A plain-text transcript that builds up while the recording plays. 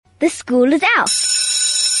The school is out,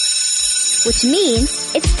 which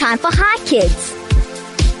means it's time for Hi Kids.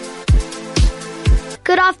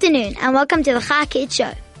 Good afternoon and welcome to the Hi Kids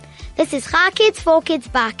Show. This is Hi Kids, for Kids,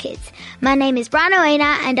 by Kids. My name is Brian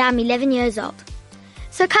Owena and I'm 11 years old.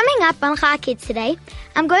 So coming up on Hi Kids today,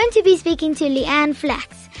 I'm going to be speaking to Leanne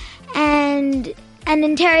Flaks, and an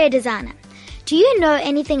interior designer. Do you know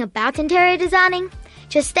anything about interior designing?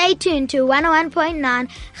 Just stay tuned to 101.9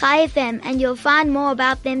 Hi FM and you'll find more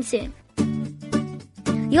about them soon.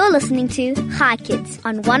 You're listening to Hi Kids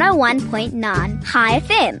on 101.9 Hi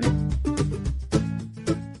FM.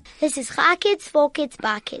 This is Hi Kids, for Kids,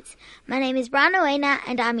 by Kids. My name is Brian Owena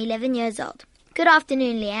and I'm 11 years old. Good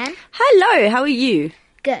afternoon, Leanne. Hello, how are you?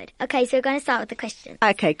 Good. Okay, so we're going to start with the question.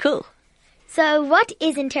 Okay, cool. So what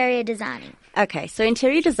is interior designing? Okay, so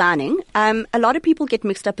interior designing, a lot of people get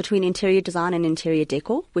mixed up between interior design and interior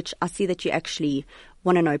decor, which I see that you actually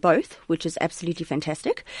want to know both, which is absolutely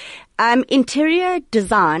fantastic. Interior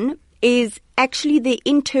design is actually the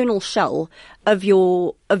internal shell of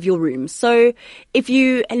your room. So if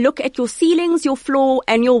you look at your ceilings, your floor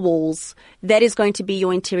and your walls, that is going to be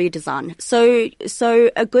your interior design. So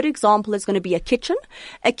a good example is going to be a kitchen.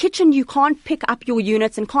 A kitchen, you can't pick up your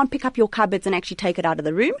units and can't pick up your cupboards and actually take it out of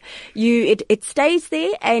the room. It stays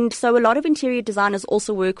there. And so a lot of interior designers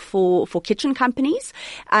also work for kitchen companies.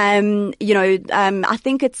 I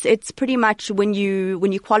think it's pretty much when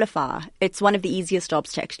you qualify, it's one of the easiest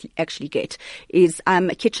jobs to actually get is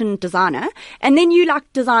a kitchen designer. And then you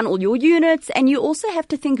design all your units, and you also have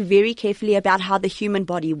to think very carefully about how the human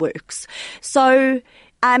body works. So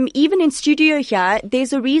even in studio here,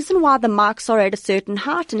 there's a reason why the mics are at a certain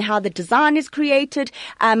height and how the design is created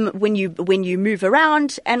when you move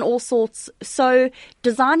around and all sorts. So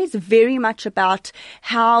design is very much about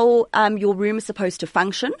how your room is supposed to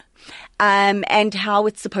function and how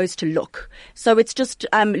it's supposed to look. So it's just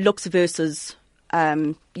looks versus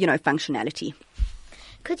functionality.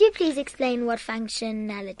 Could you please explain what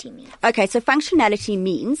functionality means? Okay, so functionality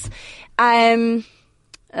means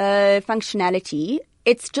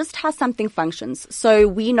it's just how something functions. So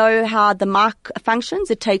we know how the mic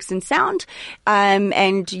functions. It takes in sound,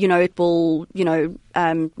 and it will,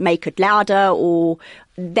 make it louder or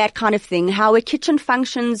that kind of thing. How a kitchen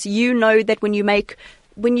functions, that when you make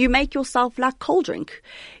yourself like cold drink,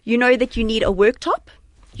 you know that you need a worktop.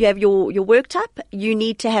 You have your worktop. You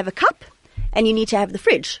need to have a cup. And you need to have the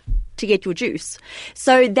fridge to get your juice.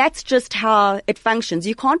 So that's just how it functions.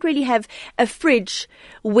 You can't really have a fridge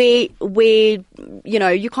where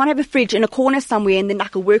you can't have a fridge in a corner somewhere and then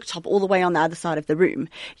like a worktop all the way on the other side of the room.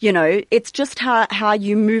 It's just how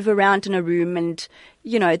you move around in a room, and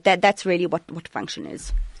that's really what function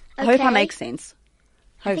is. Okay. I hope I make sense.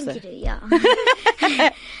 I think you do, yeah.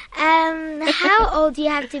 How old do you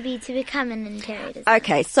have to be to become an interior designer?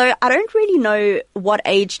 Okay, so I don't really know what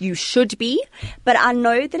age you should be, but I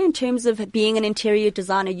know that in terms of being an interior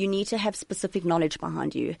designer, you need to have specific knowledge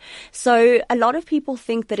behind you. So a lot of people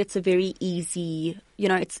think that it's a very easy,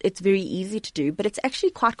 it's very easy to do, but it's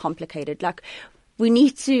actually quite complicated. Like we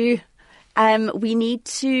need to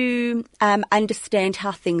understand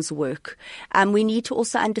how things work. We need to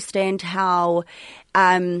also understand how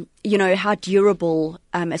durable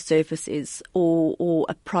a surface is or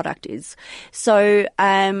a product is. So,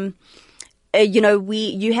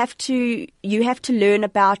 you have to learn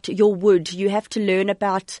about your wood. You have to learn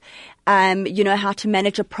about, how to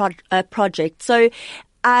manage a project. So,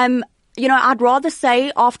 I'd rather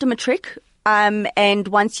say after matric. And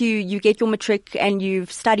once you get your matric and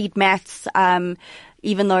you've studied maths,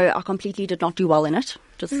 even though I completely did not do well in it,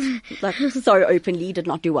 just so openly did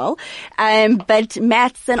not do well. But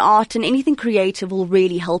maths and art and anything creative will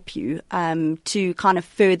really help you, to kind of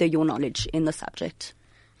further your knowledge in the subject.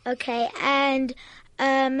 Okay. And,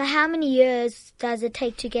 how many years does it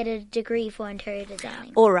take to get a degree for interior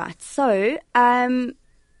designing? All right. So,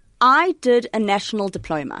 I did a national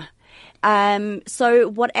diploma. So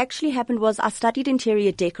what actually happened was I studied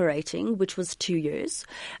interior decorating, which was 2 years.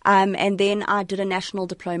 And then I did a national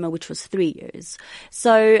diploma, which was 3 years.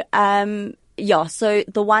 So, so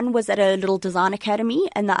the one was at a little design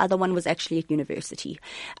academy and the other one was actually at university.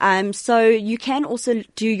 So you can also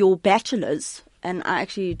do your bachelor's, and I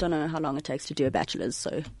actually don't know how long it takes to do a bachelor's,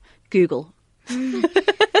 so Google.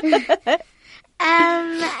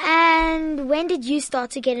 And when did you start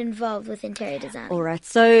to get involved with interior design? All right.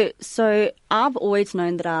 So I've always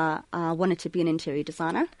known that I wanted to be an interior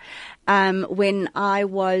designer. When I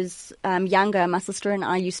was younger, my sister and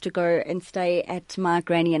I used to go and stay at my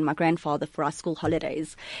granny and my grandfather for our school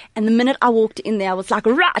holidays. And the minute I walked in there, I was like,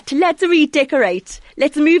 right, let's redecorate.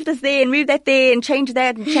 Let's move this there and move that there and change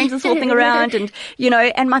that and change this whole thing around. And,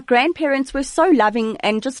 and my grandparents were so loving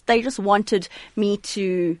and they just wanted me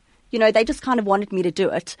to, they just kind of wanted me to do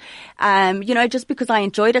it, just because I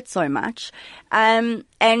enjoyed it so much. When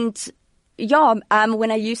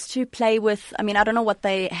I used to play with, I don't know what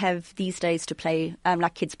they have these days to play,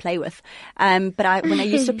 like kids play with. But when I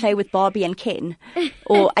used to play with Barbie and Ken,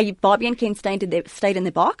 Barbie and Ken stayed in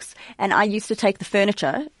the box, and I used to take the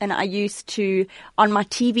furniture, and I used to, on my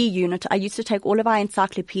TV unit, I used to take all of our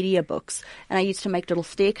encyclopedia books, and I used to make little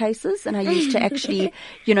staircases, and I used to actually,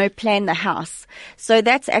 plan the house. So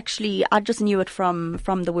that's actually, I just knew it from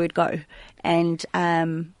the word go. And,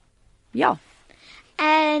 yeah.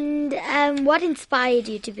 And what inspired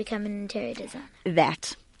you to become an interior designer?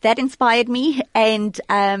 That inspired me, and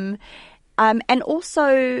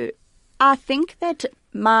also I think that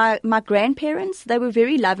my grandparents, they were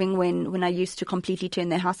very loving when I used to completely turn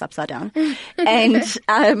their house upside down, and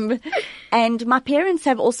my parents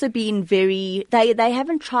have also been very, they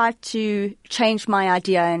haven't tried to change my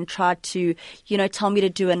idea and tried to tell me to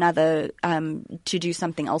do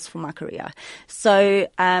something else for my career. So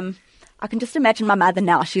I can just imagine my mother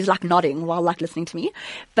now. She's like nodding while like listening to me.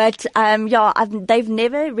 But they've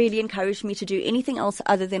never really encouraged me to do anything else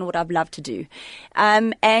other than what I've loved to do.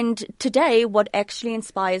 And today, what actually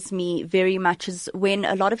inspires me very much is when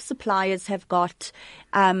a lot of suppliers have got,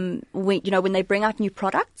 when they bring out new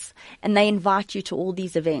products and they invite you to all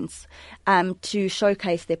these events to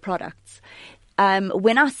showcase their products.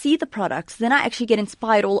 When I see the products, then I actually get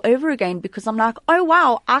inspired all over again, because I'm like, oh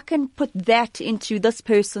wow, I can put that into this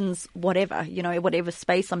person's whatever, whatever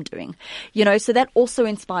space I'm doing, so that also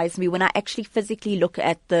inspires me when I actually physically look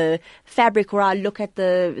at the fabric, or I look at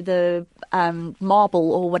the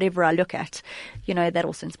marble, or whatever I look at, that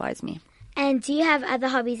also inspires me. And do you have other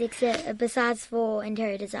hobbies besides for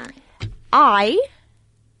interior design? I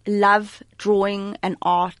love drawing and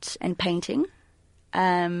art and painting.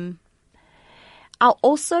 I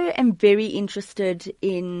also am very interested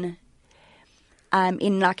in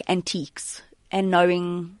like antiques and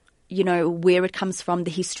knowing, where it comes from,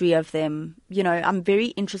 the history of them. I'm very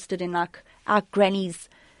interested in like our granny's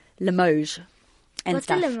Limoges and What's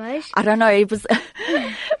stuff. What's a Limoges? I don't know. It was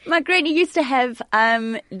my granny used to have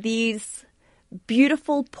these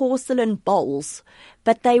beautiful porcelain bowls,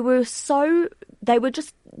 but they were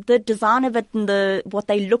just the design of it and what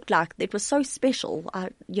they looked like. It was so special,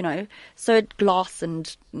 so glass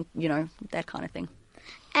and that kind of thing.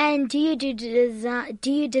 And do you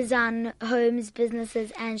design homes,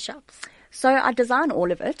 businesses, and shops? So I design all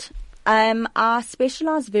of it. I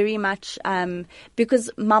specialize very much because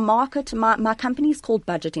my company is called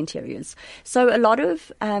Budget Interiors. So a lot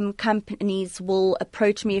of companies will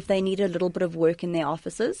approach me if they need a little bit of work in their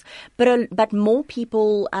offices, but more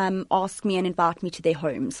people ask me and invite me to their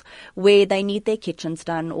homes where they need their kitchens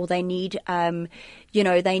done, or they need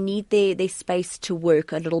they need their space to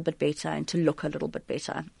work a little bit better and to look a little bit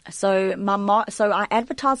better. So so I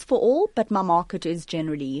advertise for all, but my market is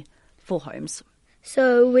generally for homes.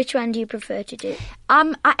 So which one do you prefer to do?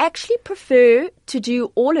 I actually prefer to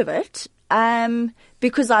do all of it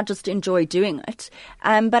because I just enjoy doing it.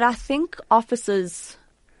 But I think offices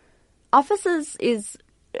is,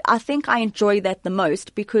 I think I enjoy that the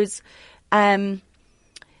most because,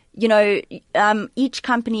 each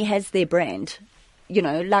company has their brand.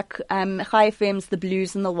 Like Chai FM's the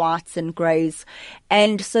blues and the whites and greys.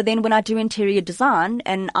 And so then when I do interior design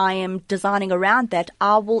and I am designing around that,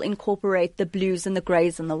 I will incorporate the blues and the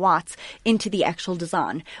greys and the whites into the actual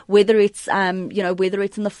design, whether it's, whether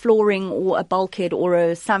it's in the flooring or a bulkhead or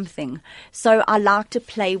a something. So I like to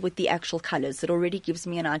play with the actual colors. It already gives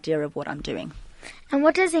me an idea of what I'm doing. And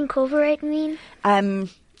what does incorporate mean?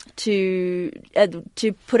 To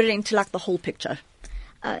put it into like the whole picture.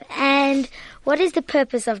 And what is the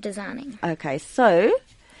purpose of designing? Okay, so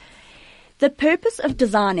the purpose of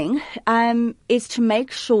designing is to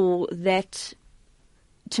make sure that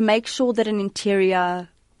an interior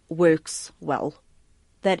works well,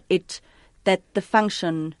 that the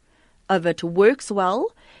function of it works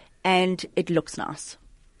well, and it looks nice.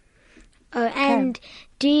 Oh, and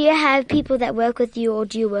Do you have people that work with you, or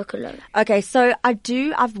do you work alone? Okay, so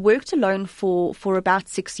I've worked alone for about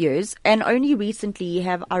 6 years, and only recently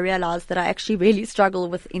have I realized that I actually really struggle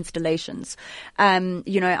with installations. I'm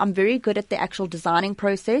very good at the actual designing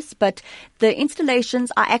process, but the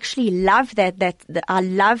installations, I actually love that I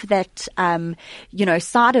love that,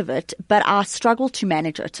 side of it, but I struggle to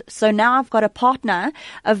manage it. So now I've got a partner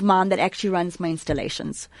of mine that actually runs my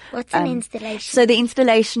installations. What's an installation? So the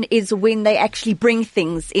installation is when they actually bring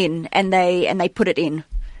things in and they put it in.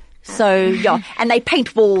 So yeah, and they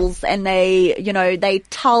paint walls and they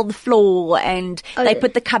tile the floor and they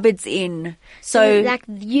put the cupboards in. So like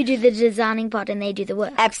you do the designing part and they do the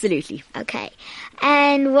work. Absolutely. Okay.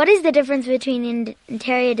 And what is the difference between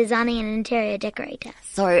interior designing and interior decorator?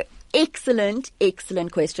 So excellent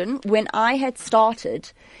question. When I had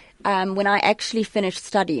started, when I actually finished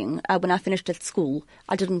studying, when I finished at school,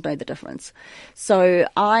 I didn't know the difference. So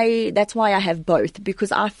that's why I have both,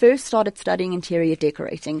 because I first started studying interior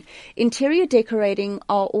decorating. Interior decorating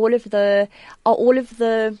are all of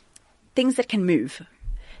the things that can move.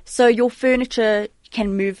 So your furniture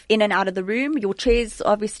can move in and out of the room. Your chairs,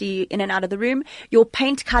 obviously, in and out of the room. Your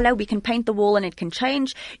paint color, we can paint the wall and it can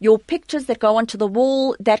change. Your pictures that go onto the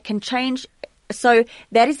wall, that can change. So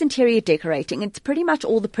that is interior decorating. It's pretty much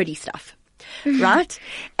all the pretty stuff, right?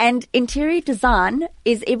 And interior design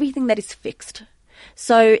is everything that is fixed.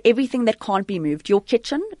 So everything that can't be moved. Your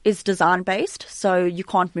kitchen is design based, so you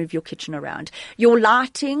can't move your kitchen around. Your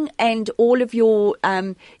lighting and all of your,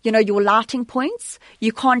 your lighting points,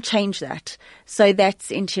 you can't change that. So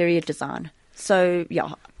that's interior design. So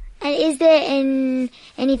yeah. And is there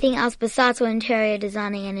anything else besides for interior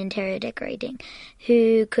designing and interior decorating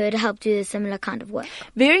who could help do a similar kind of work?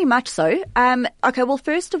 Very much so. Okay, well,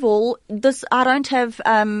 first of all, I don't have,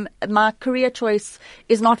 my career choice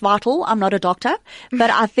is not vital. I'm not a doctor,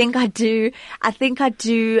 but I think I do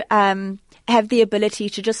have the ability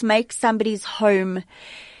to just make somebody's home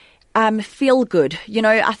feel good.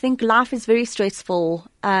 I think life is very stressful,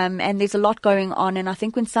 and there's a lot going on. And I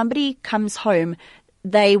think when somebody comes home,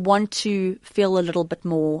 they want to feel a little bit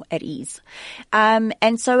more at ease.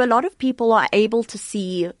 And so a lot of people are able to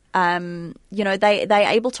see, they're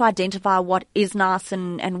able to identify what is nice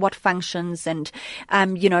and what functions and,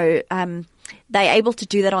 they're able to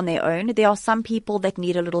do that on their own. There are some people that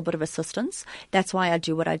need a little bit of assistance. That's why I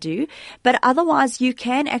do what I do. But otherwise, you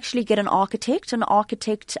can actually get an architect. An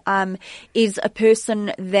architect is a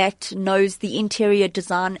person that knows the interior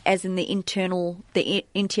design, as in the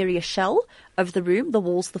interior shell of the room, the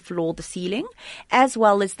walls, the floor, the ceiling, as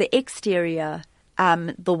well as the exterior,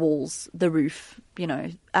 the walls, the roof.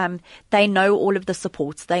 They know all of the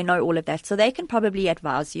supports. They know all of that. So they can probably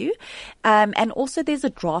advise you. And also there's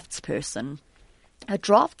a draftsperson. A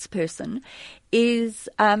draftsperson is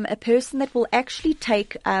a person that will actually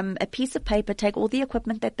take a piece of paper, take all the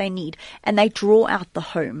equipment that they need, and they draw out the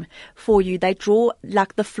home for you. They draw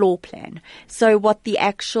like the floor plan. So what the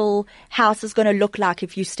actual house is going to look like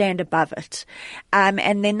if you stand above it.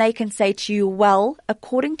 And then they can say to you, well,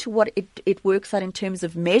 according to what it works out in terms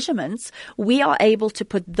of measurements, we are able to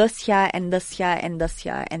put this here and this here and this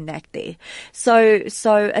here and that there. So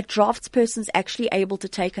a draftsperson's actually able to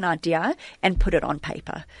take an idea and put it on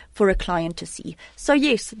paper for a client to see. So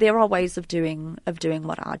yes, there are ways of doing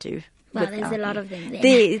what I do. Well, there's a lot of them then.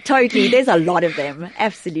 There's a lot of them.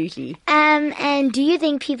 Absolutely. And do you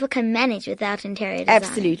think people can manage without interior design?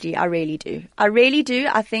 Absolutely. I really do.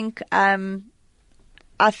 I think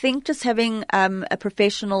just having a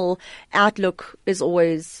professional outlook is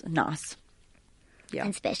always nice. Yeah.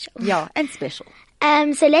 And special. Yeah, and special.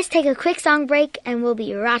 So let's take a quick song break and we'll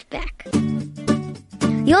be right back.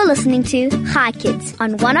 You're listening to Hi Kids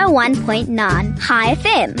on 101.9 Hi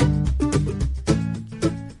FM.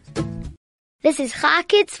 This is Hi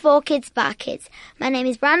Kids, for kids, by kids. My name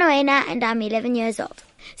is Branoena and I'm 11 years old.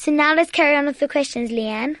 So now let's carry on with the questions,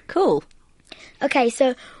 Leanne. Cool. Okay,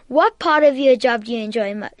 so what part of your job do you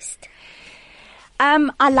enjoy most?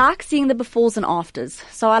 I like seeing the befores and afters.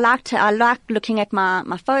 So I like looking at my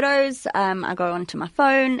photos. I go onto my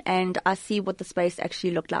phone and I see what the space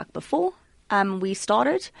actually looked like before we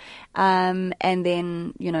started, and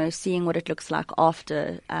then, seeing what it looks like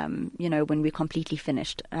after, when we're completely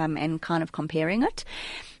finished, and kind of comparing it.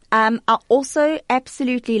 I also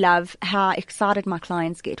absolutely love how excited my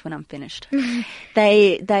clients get when I'm finished.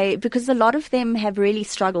 Because a lot of them have really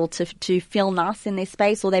struggled to feel nice in their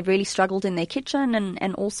space, or they've really struggled in their kitchen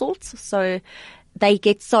and all sorts. So they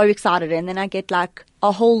get so excited, and then I get like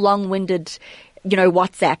a whole long-winded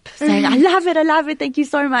WhatsApp saying, I love it, thank you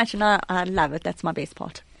so much. And I love it. That's my best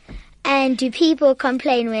part. And do people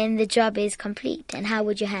complain when the job is complete, and how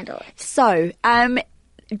would you handle it? So,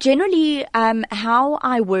 Generally, how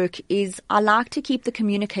I work is I like to keep the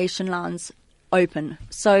communication lines open.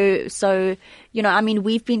 So, I mean,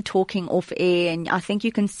 we've been talking off air and I think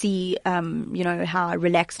you can see, how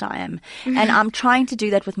relaxed I am. Mm-hmm. And I'm trying to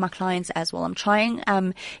do that with my clients as well. I'm trying,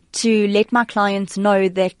 to let my clients know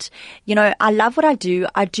that, I love what I do.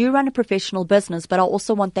 I do run a professional business, but I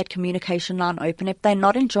also want that communication line open. If they're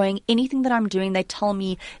not enjoying anything that I'm doing, they tell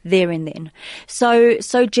me there and then. So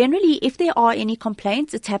generally, if there are any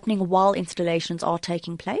complaints, it's happening while installations are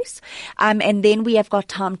taking place. And then we have got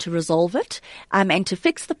time to resolve it. And to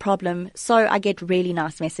fix the problem. So I get really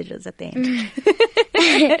nice messages at the end.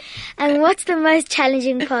 And what's the most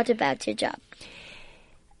challenging part about your job?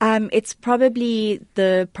 It's probably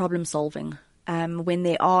the problem solving when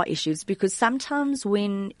there are issues, because sometimes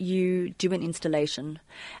when you do an installation,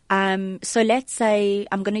 so let's say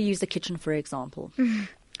I'm going to use the kitchen for example. Mm-hmm.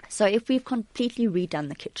 So if we've completely redone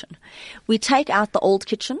the kitchen, we take out the old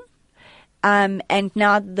kitchen. And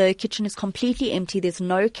now the kitchen is completely empty. There's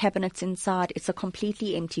no cabinets inside. It's a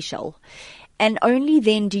completely empty shell. And only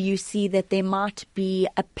then do you see that there might be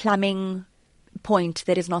a plumbing point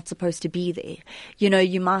that is not supposed to be there.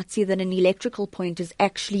 You might see that an electrical point is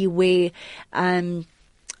actually where,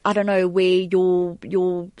 where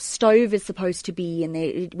your stove is supposed to be, and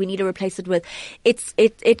we need to replace it with.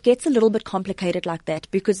 It gets a little bit complicated like that,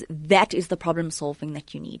 because that is the problem solving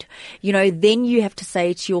that you need. Then you have to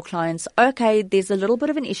say to your clients, okay, there's a little bit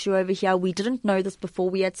of an issue over here. We didn't know this before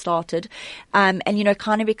we had started. And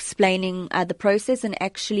kind of explaining the process and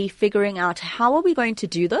actually figuring out how are we going to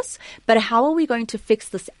do this, but how are we going to fix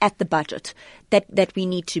this at the budget that we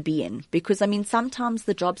need to be in? Because, I mean, sometimes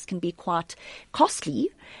the jobs can be quite costly.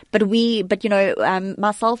 But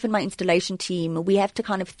myself and my installation team, we have to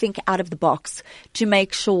kind of think out of the box to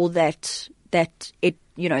make sure that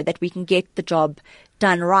we can get the job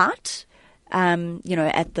done right,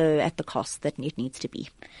 at the cost that it needs to be.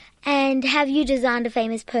 And have you designed a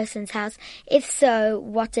famous person's house? If so,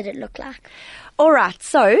 what did it look like? All right.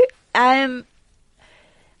 So, so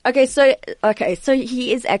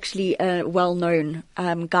he is actually a well-known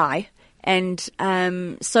guy. And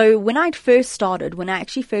so when I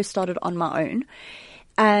actually first started on my own,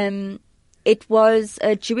 it was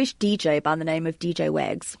a Jewish DJ by the name of DJ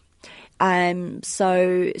Wags.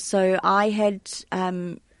 So I had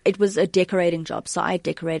it was a decorating job, so I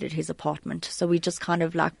decorated his apartment. So we just kind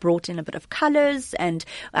of like brought in a bit of colors and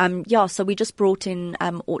so we just brought in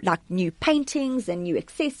like new paintings and new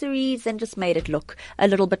accessories and just made it look a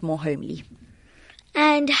little bit more homely.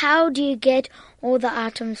 And how do you get all the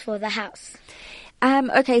items for the house?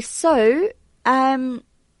 So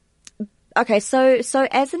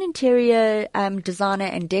as an interior designer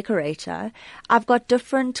and decorator, I've got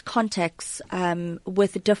different contacts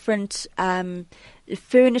with different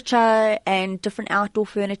furniture and different outdoor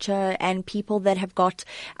furniture and people that have got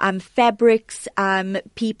fabrics,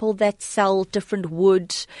 people that sell different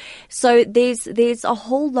wood. So there's a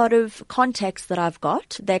whole lot of contacts that I've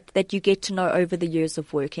got that you get to know over the years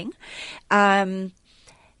of working.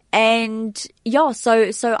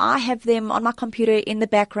 So I have them on my computer in the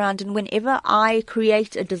background, and whenever I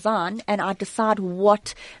create a design and I decide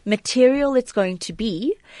what material it's going to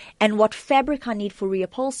be and what fabric I need for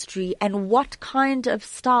reupholstery and what kind of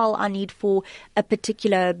style I need for a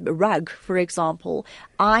particular rug, for example,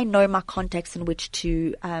 I know my contacts in which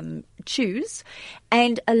to choose.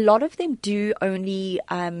 And a lot of them do only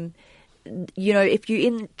if you're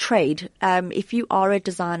in trade, if you are a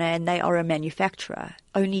designer and they are a manufacturer,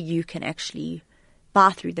 only you can actually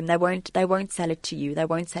buy through them. They won't sell it to you. They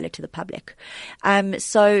won't sell it to the public.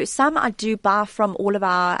 So some I do buy from all of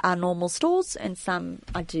our normal stores, and some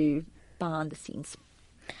I do behind the scenes.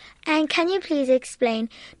 And can you please explain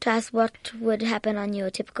to us what would happen on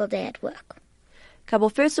your typical day at work? Okay, well,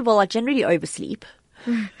 first of all, I generally oversleep.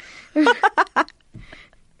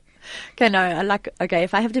 Okay, no,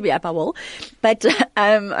 if I have to be up, I will. But, so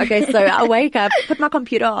I wake up, put my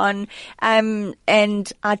computer on,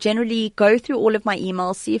 and I generally go through all of my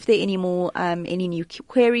emails, see if there are any more, any new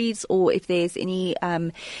queries, or if there's any,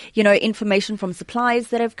 information from suppliers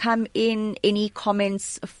that have come in, any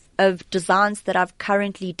comments of designs that I've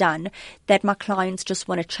currently done that my clients just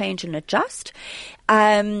want to change and adjust.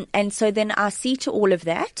 And so then I see to all of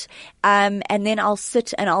that. And then I'll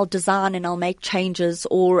sit and I'll design and I'll make changes,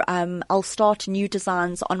 or I'll start new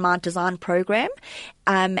designs on my design program.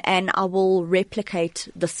 And I will replicate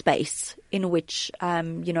the space in which,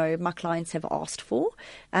 my clients have asked for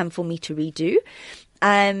me to redo.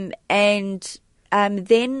 And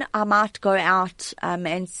then I might go out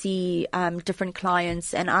and see different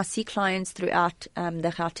clients, and I see clients throughout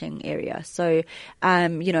the Gauteng area. So,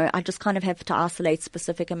 I just kind of have to isolate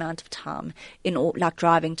specific amount of time like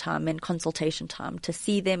driving time and consultation time to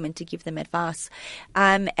see them and to give them advice.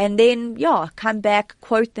 And then, come back,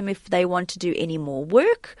 quote them if they want to do any more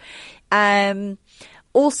work.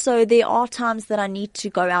 Also, there are times that I need to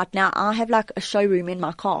go out. Now, I have like a showroom in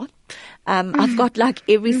my car. I've got like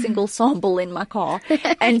every single sample in my car.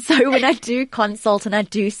 And so when I do consult and I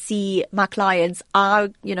do see my clients,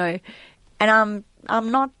 and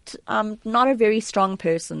I'm not a very strong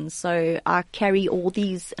person. So I carry all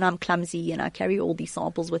these, and I'm clumsy, and I carry all these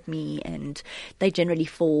samples with me, and they generally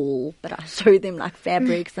fall, but I show them like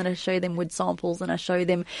fabrics, and I show them wood samples, and I show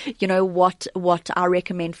them, what I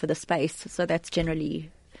recommend for the space. So that's generally,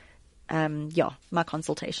 my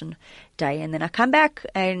consultation day. And then I come back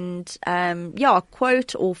and,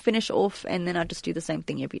 quote or finish off, and then I just do the same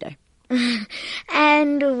thing every day.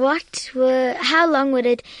 And how long would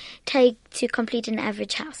it take to complete an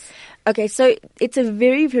average house? Okay, so it's a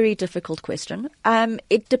very, very difficult question.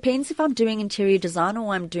 It depends if I'm doing interior design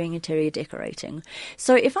or I'm doing interior decorating.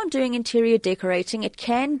 So if I'm doing interior decorating, it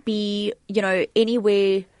can be,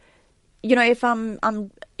 anywhere, if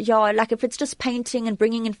if it's just painting and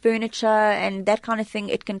bringing in furniture and that kind of thing,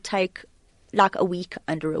 it can take like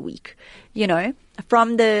under a week,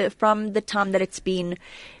 from the time that it's been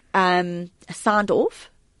signed off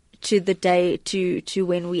to the day to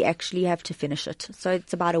when we actually have to finish it. So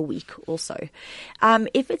it's about a week or so.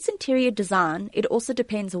 If it's interior design, it also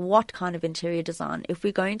depends on what kind of interior design. If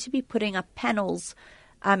we're going to be putting up panels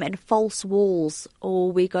and false walls,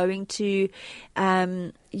 or we're going to,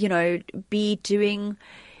 be doing,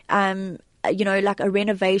 like a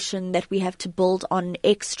renovation that we have to build on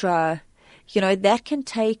extra, that can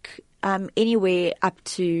take anywhere up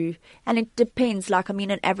to, and it depends,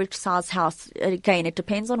 an average size house, again, it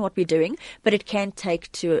depends on what we're doing, but it can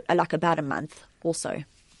take to about a month or so,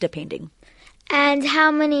 depending. And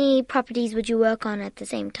how many properties would you work on at the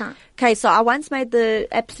same time? Okay, so I once made the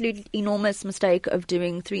absolute enormous mistake of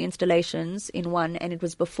doing 3 installations in one, and it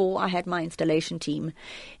was before I had my installation team.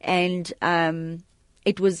 And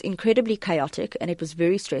it was incredibly chaotic, and it was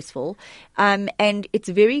very stressful. And it's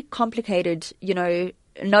very complicated,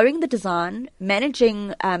 knowing the design, managing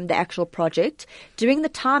the actual project, doing the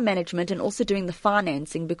time management, and also doing the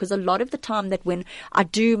financing, because a lot of the time that when I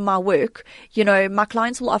do my work, my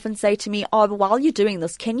clients will often say to me, oh, while you're doing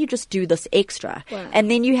this, can you just do this extra? Wow.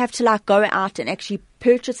 And then you have to go out and actually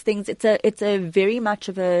purchase things. It's a very much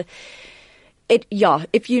of a...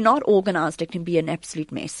 if you're not organized, it can be an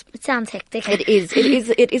absolute mess. It sounds hectic. It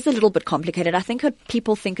is a little bit complicated. I think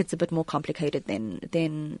people think it's a bit more complicated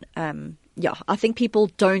than I think people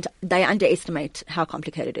they underestimate how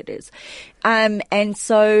complicated it is. And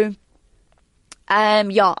so,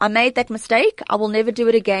 I made that mistake. I will never do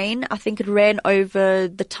it again. I think it ran over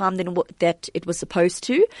the time that it was supposed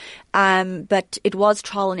to. But it was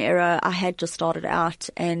trial and error. I had just started out,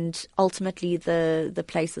 and ultimately the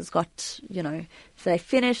places got, they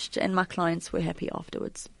finished, and my clients were happy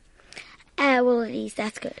afterwards. Well, at least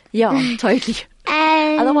that's good. Yeah, totally.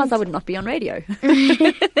 Otherwise I would not be on radio.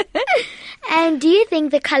 And do you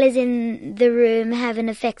think the colours in the room have an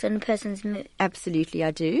effect on a person's mood? Absolutely, I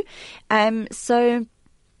do. So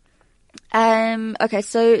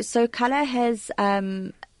colour has,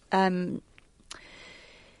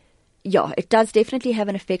 it does definitely have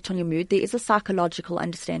an effect on your mood. There is a psychological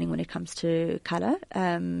understanding when it comes to colour,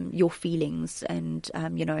 your feelings, and,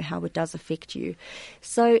 how it does affect you.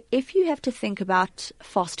 So if you have to think about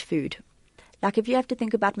fast food, like if you have to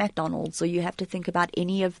think about McDonald's, or you have to think about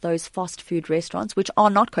any of those fast food restaurants, which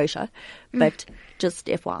are not kosher, but just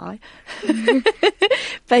FYI.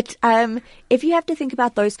 But if you have to think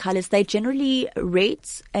about those colors, they're generally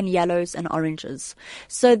reds and yellows and oranges.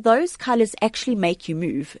 So those colors actually make you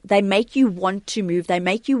move. They make you want to move. They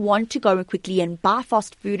make you want to go quickly and buy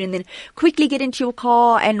fast food, and then quickly get into your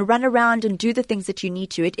car and run around and do the things that you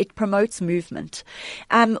need to. It promotes movement.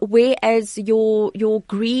 Whereas your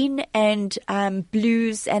green and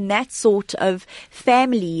blues and that sort of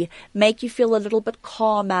family make you feel a little bit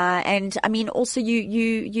calmer. And I mean, also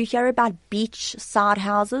you hear about beachside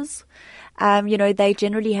houses. They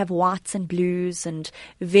generally have whites and blues and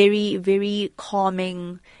very, very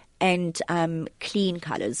calming and clean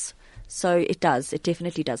colors. So it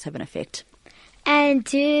definitely does have an effect. And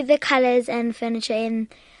do the colors and furniture in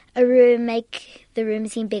a room make the room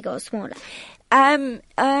seem bigger or smaller? Let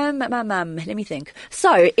me think.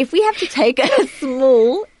 So if we have to take a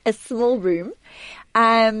small room,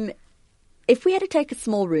 if we had to take a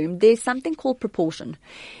small room, there's something called proportion.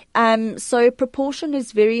 So proportion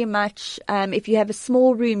is very much, if you have a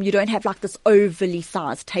small room, you don't have like this overly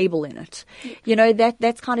sized table in it. You know,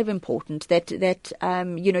 that's kind of important that,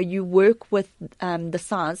 you know, you work with, the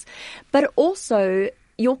size, but also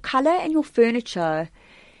your color and your furniture,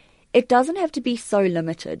 it doesn't have to be so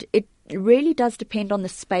limited. It really does depend on the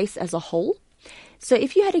space as a whole. So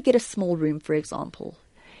if you had to get a small room, for example,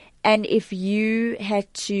 and if you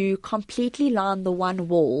had to completely line the one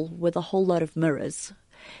wall with a whole lot of mirrors,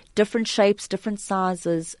 different shapes, different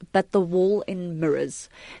sizes, but the wall in mirrors,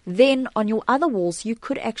 then on your other walls, you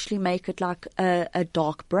could actually make it like a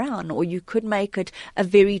dark brown, or you could make it a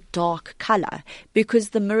very dark color, because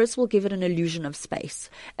the mirrors will give it an illusion of space,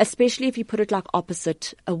 especially if you put it like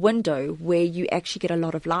opposite a window where you actually get a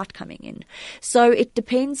lot of light coming in. So it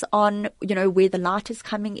depends on, you know, where the light is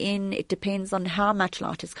coming in. It depends on how much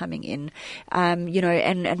light is coming in, you know,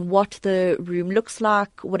 and what the room looks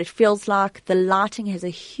like, what it feels like. The lighting has a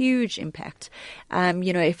huge impact.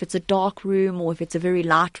 You know, if it's a dark room or if it's a very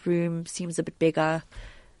light room, seems a bit bigger,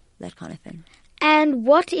 that kind of thing. And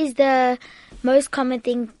what is the most common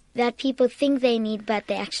thing that people think they need but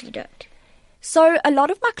they actually don't? So a lot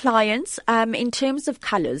of my clients, in terms of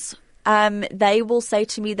colors, they will say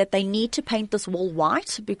to me that they need to paint this wall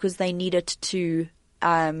white because they need it to,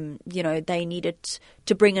 you know, they need it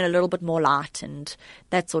to bring in a little bit more light and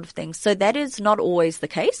that sort of thing. So that is not always the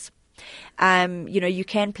case. You know, you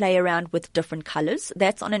can play around with different colors.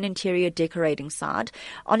 That's on an interior decorating side.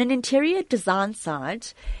 On an interior design side,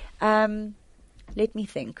 let me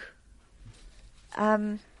think.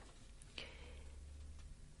 Yeah,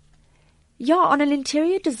 on an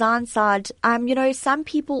interior design side, you know, some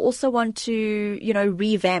people also want to, you know,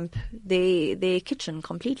 revamp their kitchen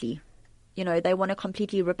completely. You know, they want to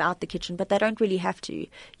completely rip out the kitchen, but they don't really have to.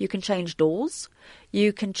 You can change doors.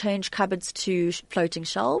 You can change cupboards to floating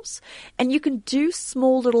shelves. And you can do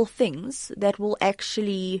small little things that will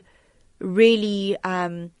actually really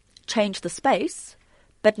change the space,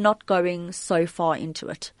 but not going so far into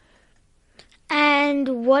it.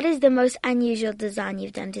 And what is the most unusual design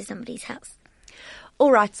you've done to somebody's house?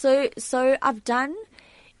 All right, so I've done...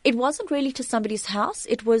 It wasn't really to somebody's house.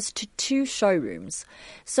 It was to 2 showrooms.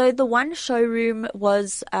 So the one showroom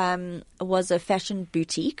was a fashion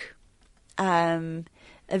boutique, a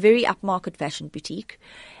very upmarket fashion boutique.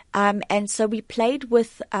 And so we played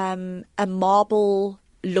with a marble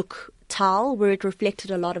look tile where it reflected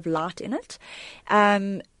a lot of light in it.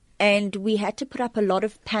 And we had to put up a lot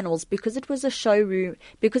of panels because it was a showroom,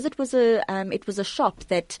 because it was a shop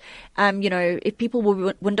that, you know, if people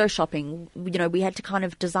were window shopping, you know, we had to kind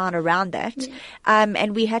of design around that. Yeah.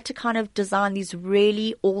 And we had to kind of design these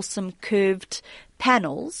really awesome curved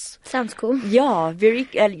panels. Sounds cool. Yeah, very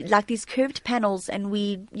like these curved panels, and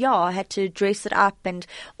we had to dress it up, and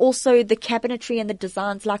also the cabinetry and the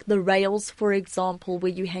designs, like the rails, for example,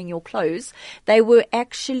 where you hang your clothes. They were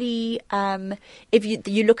actually, if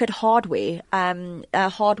you look at hardware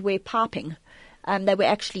piping, they were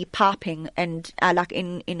actually piping and like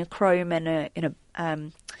in a chrome and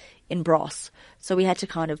in brass. So we had to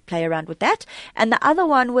kind of play around with that. And the other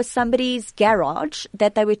one was somebody's garage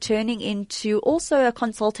that they were turning into also a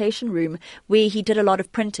consultation room where he did a lot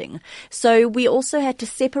of printing. So we also had to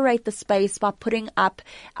separate the space by putting up,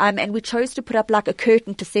 and we chose to put up like a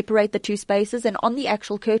curtain to separate the 2 spaces. And on the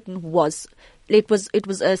actual curtain it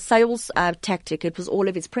was a sales tactic. It was all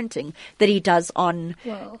of his printing that he does on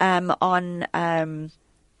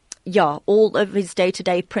all of his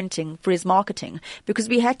day-to-day printing for his marketing, because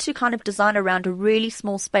we had to kind of design around a really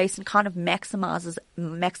small space and kind of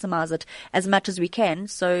maximize it as much as we can.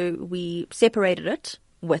 So we separated it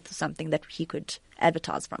with something that he could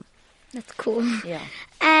advertise from. That's cool. Yeah.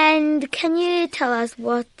 And can you tell us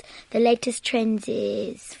what the latest trends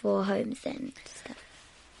is for homes and stuff?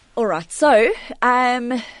 All right. So,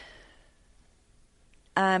 I'm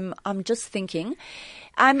just thinking,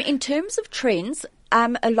 in terms of trends,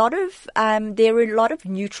 there are a lot of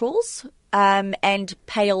neutrals, and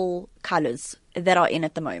pale colors that are in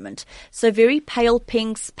at the moment. So very pale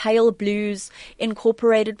pinks, pale blues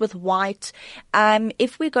incorporated with white.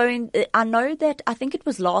 If we're going, I know that I think it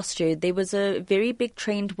was last year, there was a very big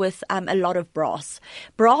trend with a lot of brass.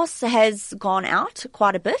 Brass has gone out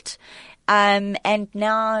quite a bit. And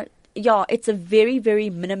now, it's a very, very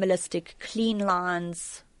minimalistic, clean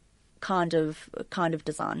lines kind of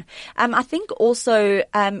design. I think also,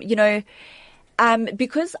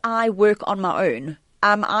 because I work on my own,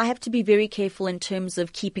 I have to be very careful in terms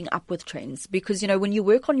of keeping up with trends, because, when you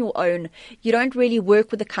work on your own, you don't really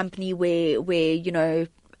work with a company where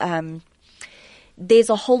there's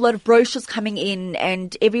a whole lot of brochures coming in,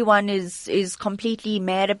 and everyone is completely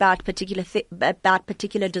mad about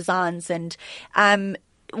particular designs. And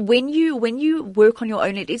when you work on your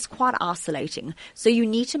own, it is quite isolating. So you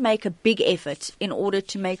need to make a big effort in order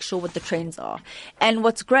to make sure what the trends are. And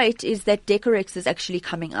what's great is that Decorex is actually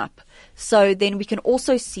coming up. So then we can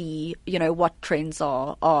also see, what trends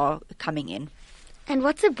are coming in. And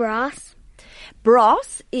what's a brass?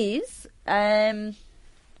 Brass is, I'm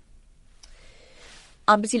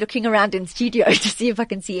busy looking around in studio to see if I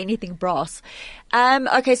can see anything brass.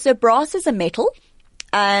 Okay, so brass is a metal.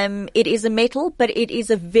 It is a metal, but it is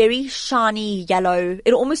a very shiny yellow.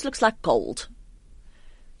 It almost looks like gold.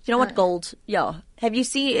 You know what gold? Yeah. Have you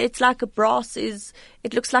seen? It's like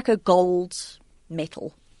it looks like a gold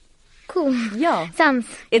metal. Cool. Yeah.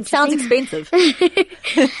 It sounds expensive.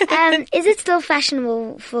 Is it still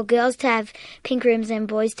fashionable for girls to have pink rooms and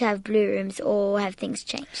boys to have blue rooms, or have things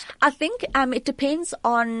changed? I think it depends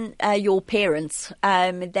on your parents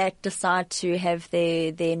that decide to have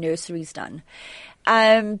their nurseries done.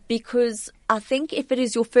 Because I think if it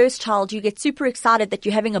is your first child, you get super excited that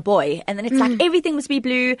you're having a boy, and then it's like everything must be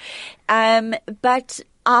blue. But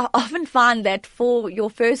I often find that for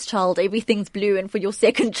your first child, everything's blue, and for your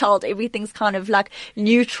second child, everything's kind of like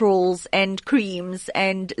neutrals and creams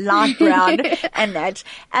and light brown and that.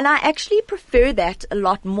 And I actually prefer that a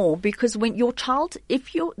lot more, because when your child,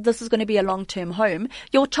 this is going to be a long-term home,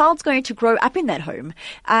 your child's going to grow up in that home.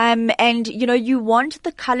 And you want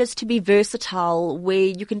the colors to be versatile, where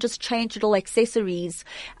you can just change little accessories.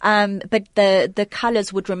 But the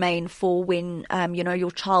colors would remain for when,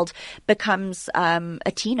 your child becomes,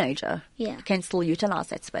 a teenager. Yeah. Can still utilize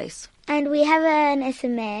that space. And we have an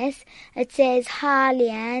SMS. It says, "Hi,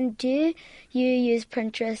 Leanne, do you use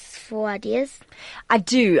Pinterest for ideas?" I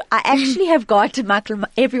do. I actually have got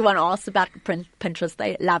everyone asks about Pinterest.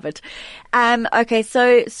 They love it. Okay,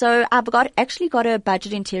 so I've actually got a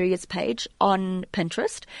budget interiors page on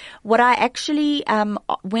Pinterest. What I actually,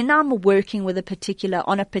 when I'm working with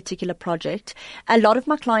on a particular project, a lot of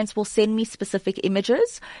my clients will send me specific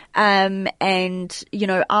images, and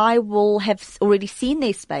I will have already seen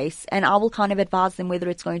their space, and I will kind of advise them whether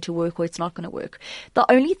it's going to work or it's not going to work. The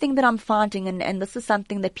only thing that I'm finding, and this is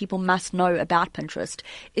something that people must know about Pinterest,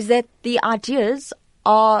 is that the ideas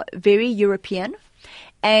are very European,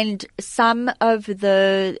 and some of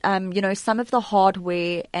the, some of the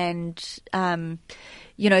hardware and,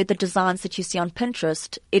 the designs that you see on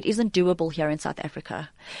Pinterest, it isn't doable here in South Africa.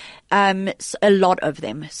 A lot of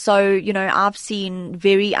them. So, I've seen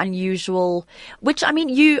very unusual, which I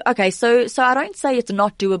mean, so I don't say it's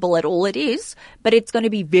not doable at all. It is, but it's going to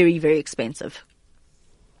be very, very expensive.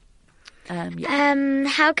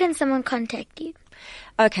 How can someone contact you?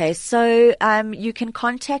 Okay, so, you can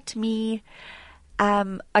contact me.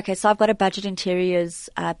 So I've got a Budget Interiors,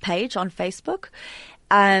 page on Facebook.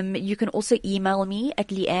 You can also email me at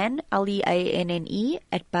Leanne, Leanne,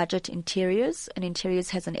 at Budget Interiors, and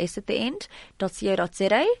Interiors has an S at the end,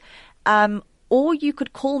 .co.za. Or you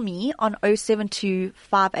could call me on 072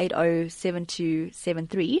 580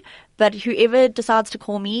 7273. But whoever decides to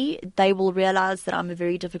call me, they will realize that I'm a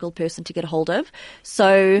very difficult person to get hold of.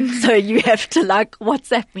 So you have to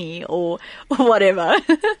WhatsApp me or whatever.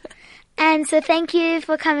 And so thank you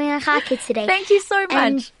for coming on Chai Kids today. Thank you so much.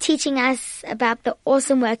 And teaching us about the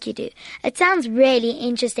awesome work you do. It sounds really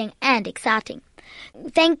interesting and exciting.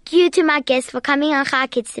 Thank you to my guests for coming on Chai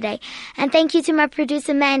Kids today. And thank you to my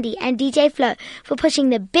producer Mandy and DJ Flo for pushing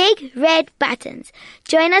the big red buttons.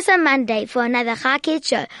 Join us on Monday for another Chai Kids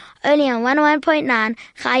show, only on 101.9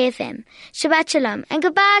 Chai FM. Shabbat Shalom and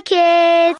goodbye, kids.